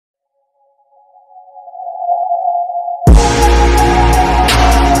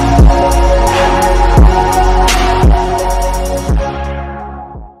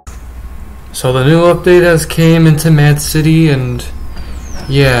So the new update has came into Mad City, and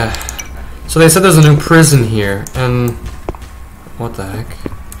yeah. So they said there's a new prison here, and what the heck?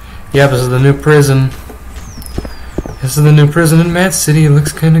 Yeah, this is the new prison. This is the new prison in Mad City. It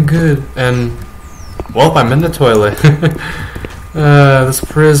looks kind of good, and well, I'm in the toilet. This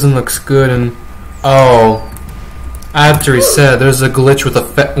prison looks good, and oh, I have to reset. There's a glitch with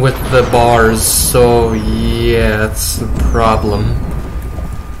the bars, so yeah, that's the problem.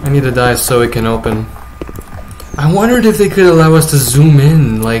 I need to die so it can open. I wondered if they could allow us to zoom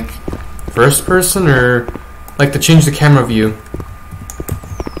in, like first person, or like to change the camera view.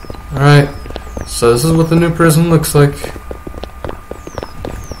 Alright, so this is what the new prison looks like.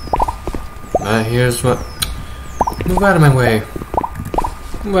 Here's what. Move out of my way.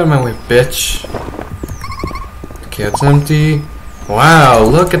 Move out of my way, bitch. Okay, it's empty. Wow,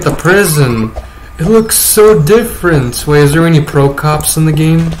 look at the prison. It looks so different. Wait, is there any pro cops in the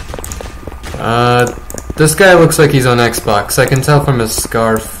game? This guy looks like he's on Xbox. I can tell from his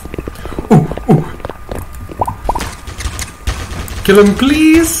scarf. Ooh, ooh. Kill him,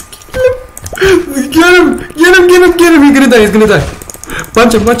 please. Kill him. Get him. Get him. Get him. Get him. He's gonna die. He's gonna die.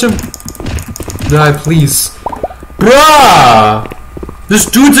 Punch him. Punch him. Die, please. Bruh! This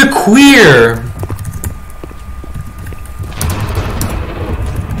dude's a queer.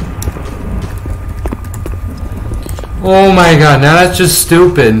 Oh my god, now that's just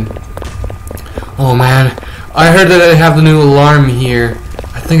stupid. Oh man, I heard that they have the new alarm here.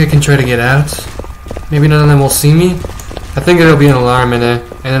 I think I can try to get out. Maybe none of them will see me. I think it'll be an alarm in it,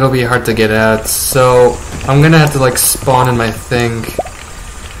 and it'll be hard to get out. So I'm gonna have to like spawn in my thing.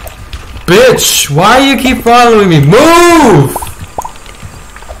 Bitch, why do you keep following me? Move!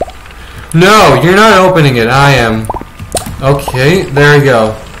 No, you're not opening it. I am. Okay, there we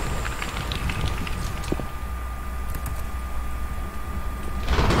go.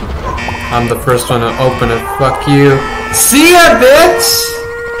 I'm the first one to open it. Fuck you. See ya, bitch!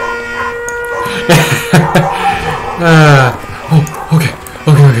 Oh, okay.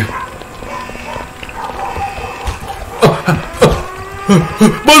 Okay, okay.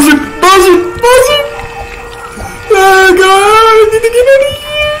 Buzzer! Buzzer! Buzzer! Oh, God! I need to get out of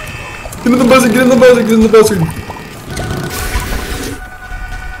here! Get in the buzzer! Get in the buzzer! Get in the buzzer!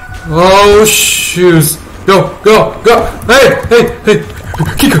 Oh, shoes! Go! Go! Go! Hey! Hey! Hey!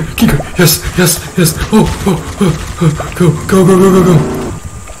 Kicker! Kicker! Yes! Yes! Yes! Oh! Oh! Oh! Go! Go! Go! Go! Go! Go!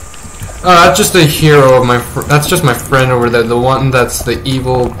 That's just a hero of my. That's just my friend over there. The one that's the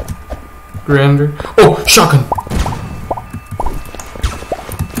evil grander. Oh! Shotgun!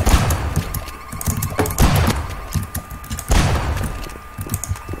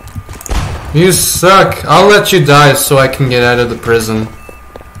 You suck. I'll let you die so I can get out of the prison.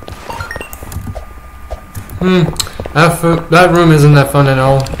 That room isn't that fun at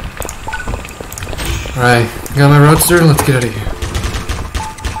all. Alright, got my roadster, let's get out of here.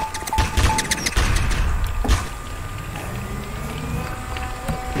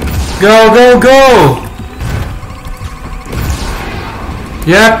 Go, go, go!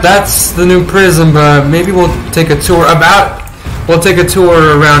 Yep, that's the new prison, but maybe we'll take a tour we'll take a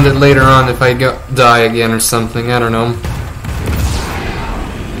tour around it later on if I die again or something, I don't know.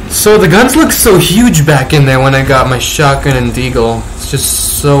 So the guns look so huge back in there when I got my shotgun and deagle. It's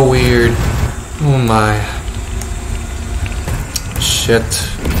just so weird. Oh my. Shit.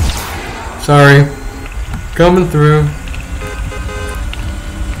 Sorry. Coming through.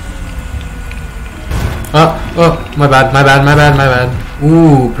 Oh, my bad, my bad, my bad, my bad.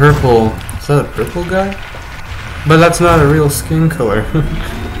 Ooh, purple. Is that a purple guy? But that's not a real skin color.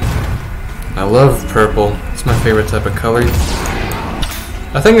 I love purple. It's my favorite type of color.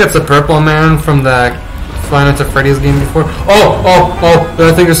 I think that's the purple man from the Five Nights at Freddy's game before. Oh, oh, oh!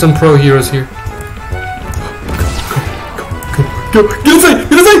 I think there's some pro heroes here. Go, go, go! Get inside!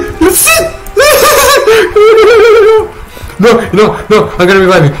 Get inside! Get inside! No, no, no! I'm gonna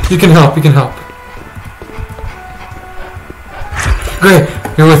revive you. You can help. You can help. Great,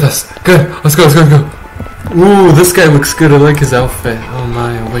 you're with us. Good. Let's go. Let's go. Let's go. Ooh, this guy looks good. I like his outfit. Oh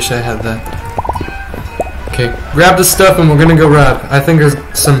my! I wish I had that. Okay, grab the stuff and we're gonna go rob. I think there's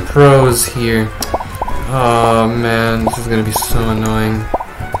some pros here. Oh man, this is gonna be so annoying.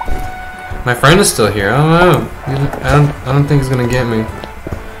 My friend is still here. I don't know. I don't think he's gonna get me.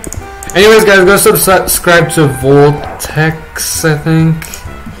 Anyways, guys, go subscribe to Voltex. I think.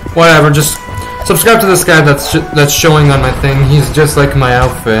 Whatever. Just subscribe to this guy that's showing on my thing. He's just like my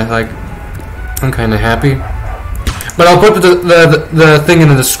outfit. Like, I'm kind of happy. But I'll put the thing in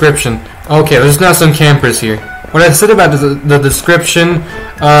the description. Okay, there's now some campers here. What I said about the description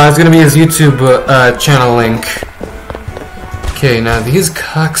is going to be his YouTube channel link. Okay, now these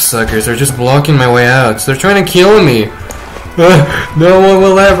cocksuckers are just blocking my way out. So they're trying to kill me. No one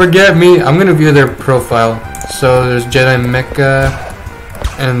will ever get me. I'm gonna view their profile. So there's Jedi Mecha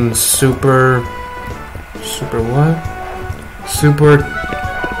and Super what? Super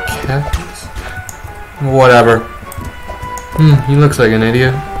Cactus? Whatever. He looks like an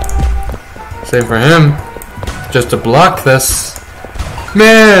idiot. Same for him. Just to block this.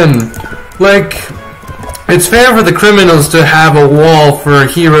 Man! Like, it's fair for the criminals to have a wall for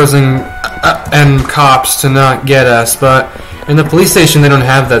heroes and cops to not get us, but in the police station they don't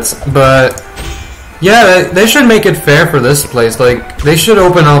have that. But yeah, they should make it fair for this place. Like, they should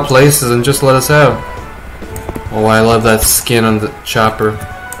open all places and just let us out. Oh, I love that skin on the chopper.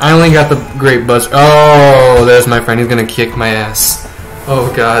 I only got the great buzz. Oh, there's my friend. He's gonna kick my ass. Oh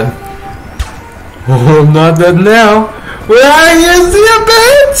god. Oh, I'm not dead now. Where are you,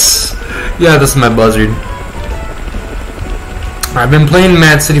 bitch? Yeah, this is my buzzard. I've been playing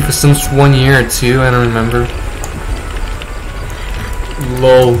Mad City for since 1 year or 2. I don't remember.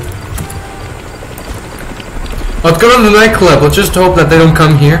 Lol. Let's go to the nightclub. Let's just hope that they don't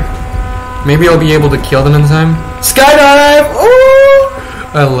come here. Maybe I'll be able to kill them in time. Skydive! Ooh!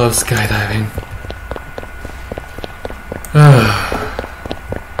 I love skydiving.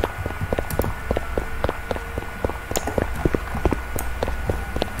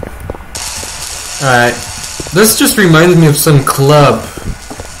 Alright. This just reminds me of some club.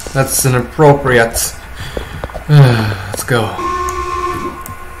 That's inappropriate. Let's go.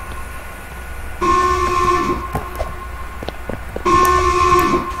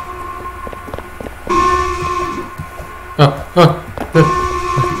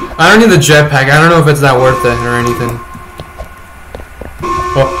 I don't need the jetpack. I don't know if it's that worth it or anything.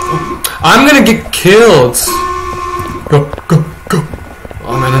 I'm gonna get killed. Go, go, go.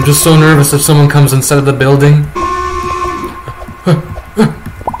 Oh man, I'm just so nervous if someone comes inside of the building.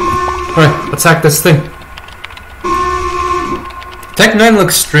 Alright, let's hack this thing. Tech 9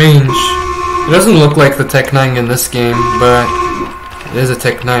 looks strange. It doesn't look like the Tech 9 in this game, but it is a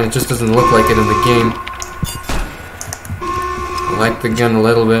Tech 9. It just doesn't look like it in the game. I like the gun a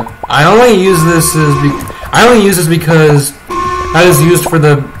little bit. I only use this because that is used for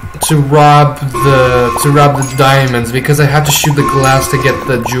to rob the diamonds, because I have to shoot the glass to get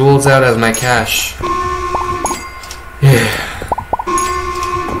the jewels out as my cash. Yeah.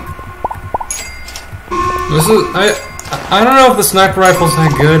 This is I don't know if the sniper rifle's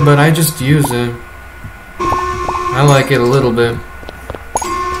that good, but I just use it. I like it a little bit.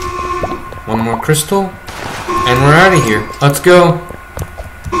 One more crystal, and we're out of here. Let's go.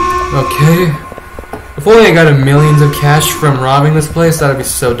 Okay. If only I got millions of cash from robbing this place, that'd be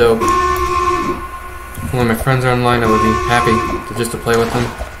so dope. If only my friends are online, I would be happy to play with them.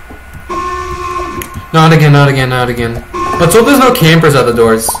 Not again, not again, not again. Let's hope there's no campers at the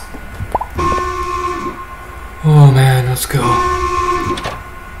doors. Oh man, let's go.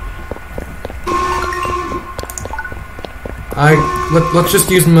 Let's just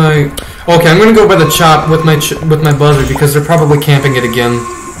use my. Okay, I'm gonna go by the chop with my buzzer because they're probably camping it again.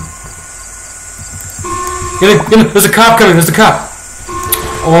 Get in, there's a cop coming. There's a cop.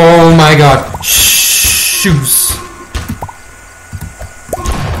 Oh my god. Shoes.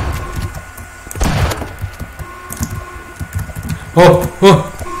 Oh.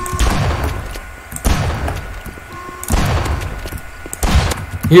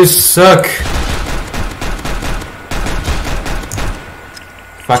 You suck.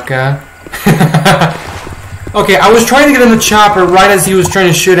 Fucker. Okay, I was trying to get in the chopper right as he was trying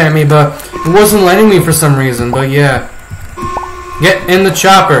to shoot at me, but it wasn't letting me for some reason, but yeah. Get in the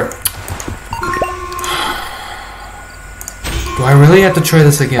chopper. Do I really have to try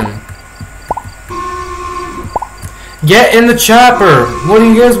this again? Get in the chopper! What are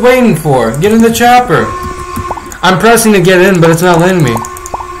you guys waiting for? Get in the chopper! I'm pressing to get in, but it's not letting me.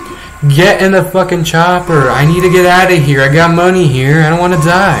 Get in the fucking chopper. I need to get out of here. I got money here. I don't want to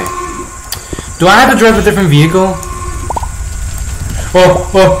die. Do I have to drive a different vehicle?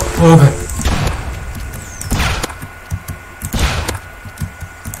 Oh, okay.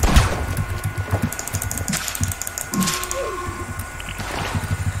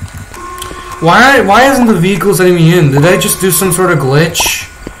 Why isn't the vehicle letting me in? Did I just do some sort of glitch?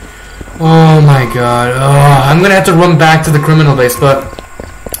 Oh my god. Oh, I'm gonna have to run back to the criminal base, but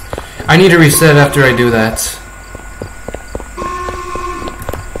I need to reset after I do that.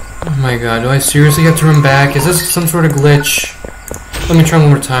 Oh my god, do I seriously have to run back? Is this some sort of glitch? Let me try one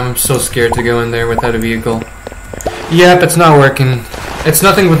more time. I'm so scared to go in there without a vehicle. Yep, it's not working. It's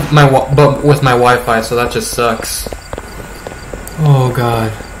nothing with my Wi-Fi, so that just sucks. Oh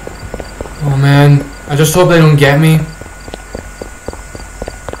god. Oh man, I just hope they don't get me.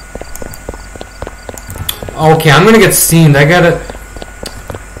 Okay, I'm gonna get seen. I gotta...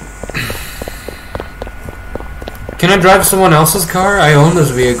 Can I drive someone else's car? I own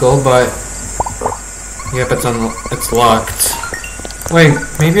this vehicle, but... Yep, it's locked. Wait,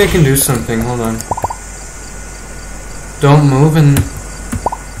 maybe I can do something. Hold on. Don't move and...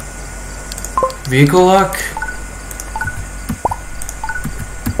 Vehicle lock?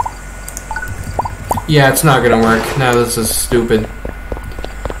 Yeah, it's not gonna work. No, this is stupid.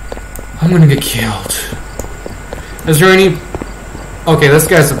 I'm gonna get killed. Is there any... Okay, this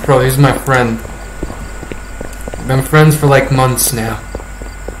guy's a pro. He's my friend. We've been friends for like months now.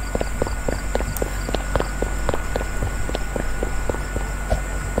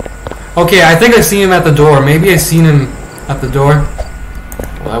 Okay, I think I see him at the door. Maybe I seen him at the door.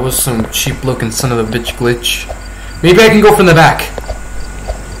 Well, that was some cheap-looking son of a bitch glitch. Maybe I can go from the back.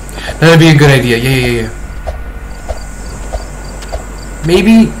 That'd be a good idea. Yeah.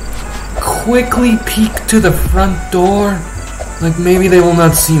 Maybe quickly peek to the front door. Like maybe they will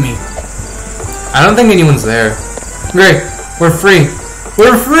not see me. I don't think anyone's there. Great, we're free.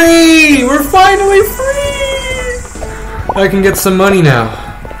 We're free! We're finally free! I can get some money now.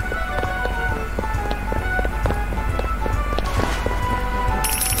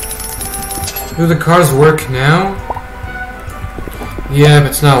 Do the cars work now? Yeah, but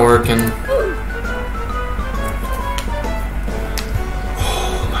it's not working.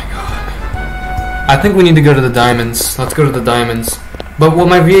 Oh my god. I think we need to go to the diamonds. Let's go to the diamonds. But will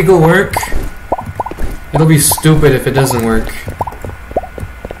my vehicle work? It'll be stupid if it doesn't work.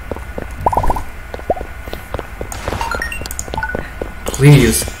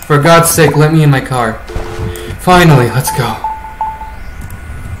 Please, for God's sake, let me in my car. Finally, let's go.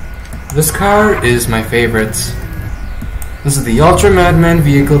 This car is my favorite. This is the Ultra Madman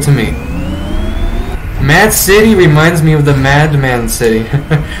vehicle to me. Mad City reminds me of the Madman City.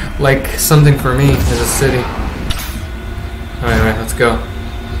 Like something for me as a city. Alright, let's go.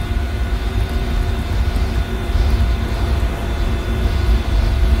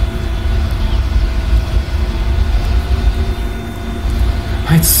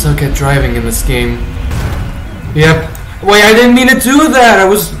 I'd suck at driving in this game. Yep. Wait, I didn't mean to do that! I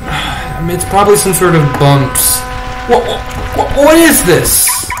was... It's probably some sort of bumps. What is this?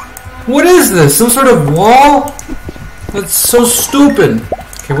 What is this? Some sort of wall? That's so stupid.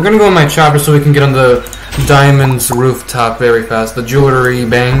 Okay, we're gonna go in my chopper so we can get on the Diamond's rooftop very fast. The jewelry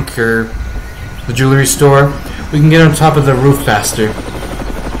bank or the jewelry store. We can get on top of the roof faster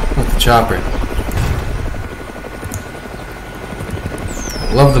with the chopper.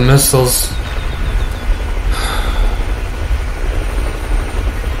 I love the missiles.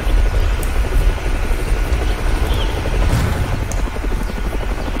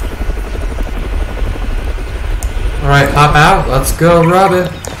 Alright, hop out. Let's go rob it.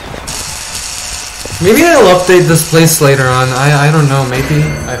 Maybe they'll update this place later on. I don't know. Maybe.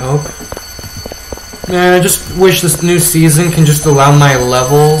 I hope. Man, I just wish this new season can just allow my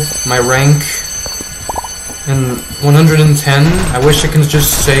level, my rank, in 110. I wish I can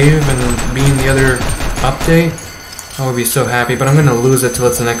just save and be in the other update. I would be so happy, but I'm gonna lose it till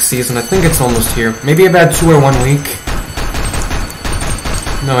it's the next season. I think it's almost here. Maybe about 2 or 1 week.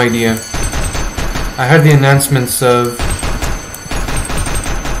 No idea. I heard the announcements of...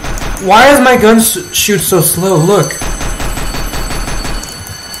 Why does my gun shoot so slow? Look.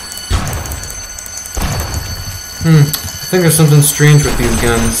 I think there's something strange with these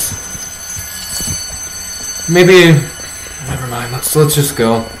guns. Maybe... Never mind, let's just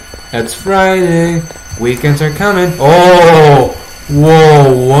go. It's Friday. Weekends are coming. Oh!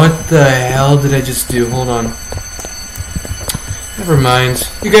 Whoa, what the hell did I just do? Hold on. Never mind.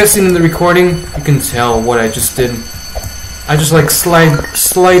 You guys seen in the recording? You can tell what I just did. I just like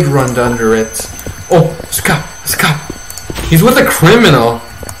slide runned under it. Oh, there's a cop! There's a cop! He's with a criminal!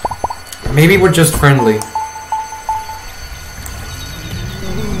 Maybe we're just friendly.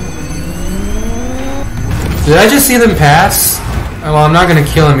 Did I just see them pass? Well, I'm not gonna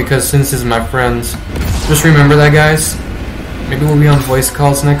kill him because since he's my friend. Just remember that, guys. Maybe we'll be on voice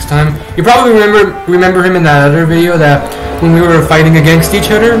calls next time. You probably remember him in that other video that when we were fighting against each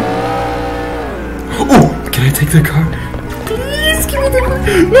other. Oh! Can I take the car? Please give me the car!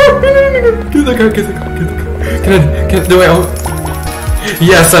 No! Get the car, get the car, get the car. Can I, do I, oh.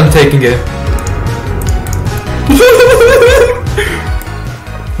 Yes, I'm taking it.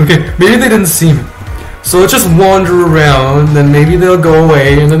 Okay, maybe they didn't see me. So let's just wander around, then maybe they'll go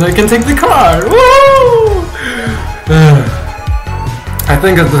away, and then I can take the car. Woo! I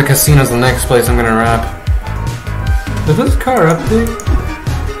think the casino's the next place I'm gonna wrap. Is this car up there?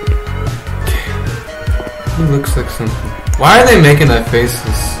 Okay. He looks like some... Why are they making that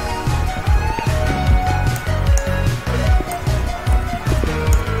faces?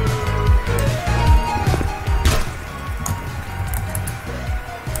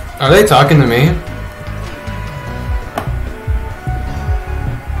 Are they talking to me?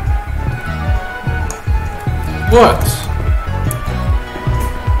 What?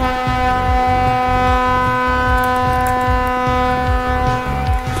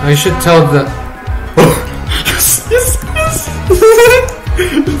 I should tell the. Yes, yes, yes!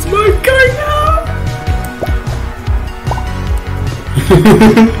 It's my car now!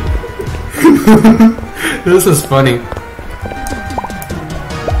 This is funny.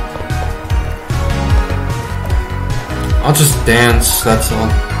 I'll just dance, that's all.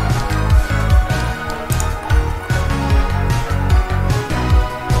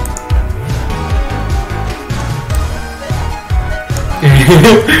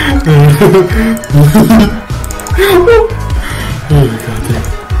 Oh my god, damn.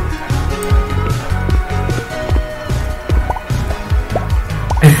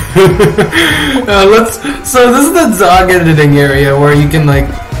 So this is the dog editing area where you can like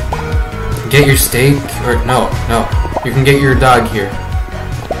get your steak, or no, you can get your dog here.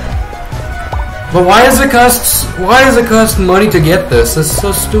 But why does it cost money to get this? That's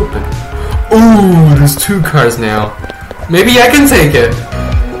so stupid. Ooh, there's 2 cars now. Maybe I can take it.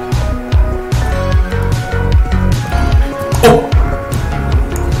 Oh!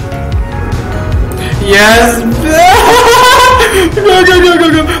 Yes! Go!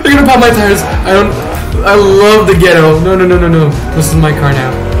 They're gonna pop my tires. I love the ghetto. No. This is my car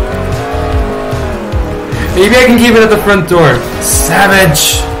now. Maybe I can keep it at the front door.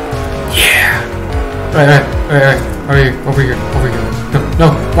 Savage! Yeah! Right. Over here.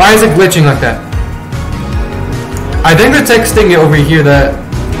 No. Why is it glitching like that? I think they're texting it over here that...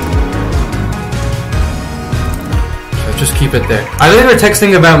 So just keep it there. I think they're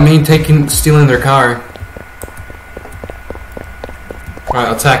texting about me stealing their car. Alright,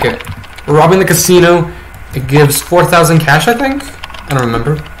 I'll attack it. We're robbing the casino. It gives 4,000 cash, I think? I don't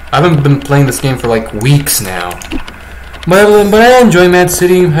remember. I haven't been playing this game for like weeks now. But I enjoy Mad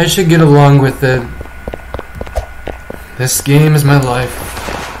City. I should get along with it. This game is my life.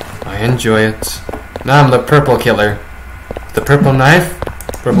 I enjoy it. Now I'm the purple killer. The purple knife,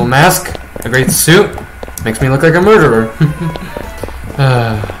 purple mask, a great suit. Makes me look like a murderer.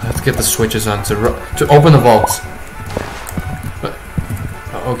 Let's get the switches on to open the vaults. But,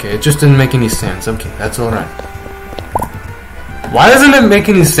 okay, it just didn't make any sense. Okay, that's alright. Why doesn't it make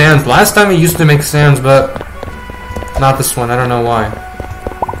any sounds? Last time it used to make sounds, but not this one. I don't know why.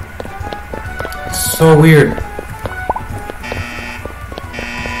 It's so weird.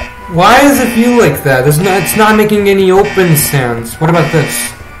 Why does it feel like that? It's not making any open sounds. What about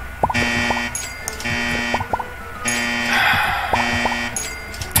this?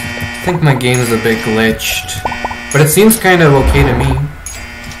 I think my game is a bit glitched, but it seems kind of okay to me.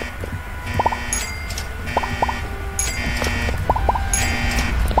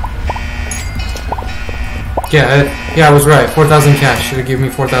 Yeah, I was right. 4,000 cash. Should have given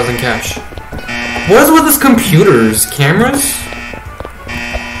me 4,000 cash. What is with this computers? Cameras?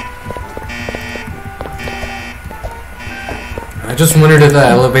 I just wondered if the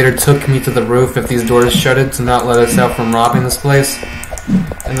elevator took me to the roof if these doors shutted to not let us out from robbing this place.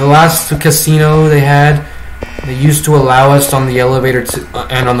 And the last casino they had, they used to allow us on the elevator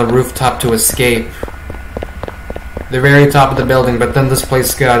and on the rooftop to escape. The very top of the building, but then this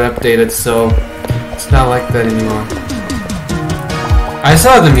place got updated, so it's not like that anymore. I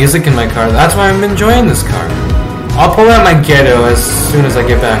still have the music in my car, that's why I'm enjoying this car. I'll pull out my ghetto as soon as I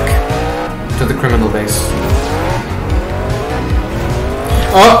get back to the criminal base.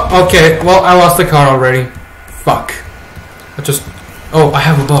 Oh, okay. Well, I lost the car already. Fuck. Oh, I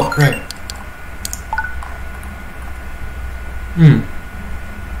have a boat. Right.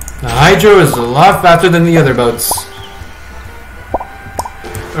 The Hydro is a lot faster than the other boats.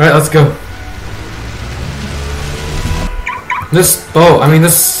 Alright, let's go. This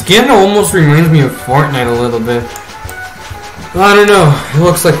skin almost reminds me of Fortnite a little bit. Well, I don't know. It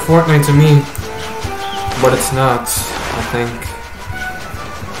looks like Fortnite to me. But it's not, I think.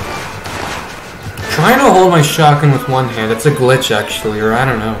 Trying to hold my shotgun with one hand. It's a glitch, actually, or I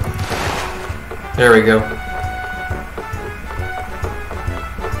don't know. There we go.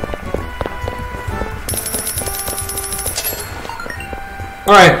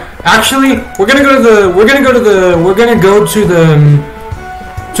 All right. Actually, we're gonna go to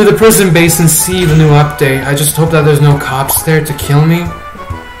the prison base and see the new update. I just hope that there's no cops there to kill me.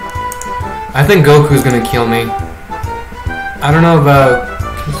 I think Goku's gonna kill me. I don't know about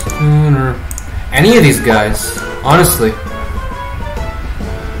Kitsune or any of these guys, honestly.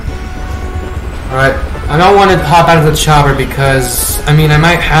 Alright, I don't want to hop out of the chopper because, I mean, I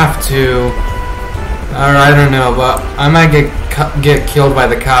might have to. I don't know, but I might get killed by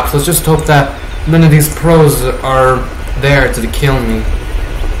the cops. Let's just hope that none of these pros are there to kill me.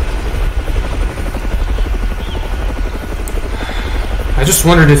 I just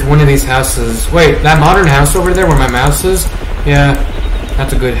wondered if one of these houses... Wait, that modern house over there where my mouse is? Yeah,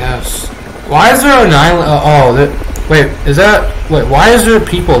 that's a good house. Why is there an island? Wait, is that... Wait, why is there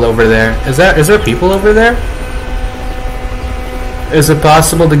people over there? Is there people over there? Is it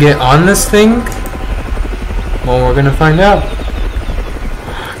possible to get on this thing? Well, we're gonna find out.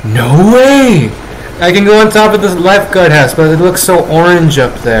 No way! I can go on top of this lifeguard house, but it looks so orange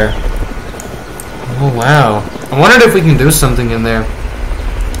up there. Oh, wow. I wondered if we can do something in there.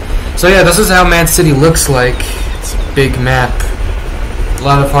 So yeah, this is how Mad City looks like. It's a big map. A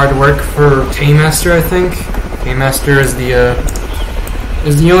lot of hard work for Master, I think. Master is the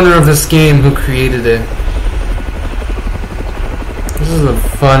owner of this game who created it. This is a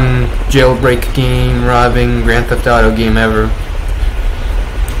fun jailbreak game, robbing Grand Theft Auto game ever.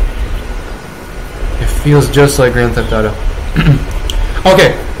 It feels just like Grand Theft Auto.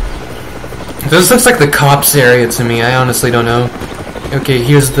 Okay. This looks like the cops area to me. I honestly don't know. Okay,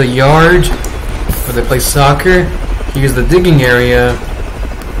 here's the yard where they play soccer. Here's the digging area.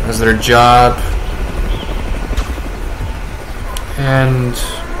 That's their job. And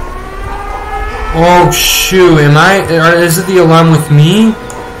oh shoot, is it the alarm with me?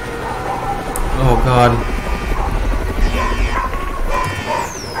 Oh god.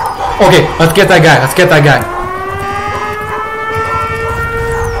 Okay, let's get that guy.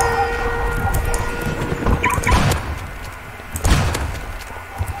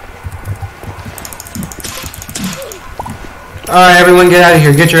 Alright, everyone get out of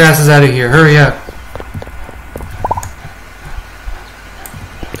here. Get your asses out of here. Hurry up.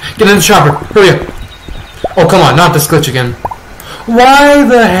 Get in the chopper. Hurry up. Oh, come on. Not this glitch again. Why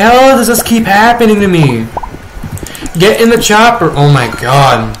the hell does this keep happening to me? Get in the chopper. Oh my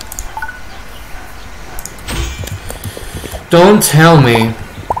god. Don't tell me.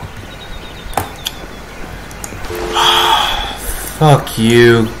 Fuck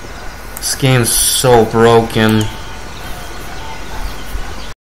you. This game's so broken.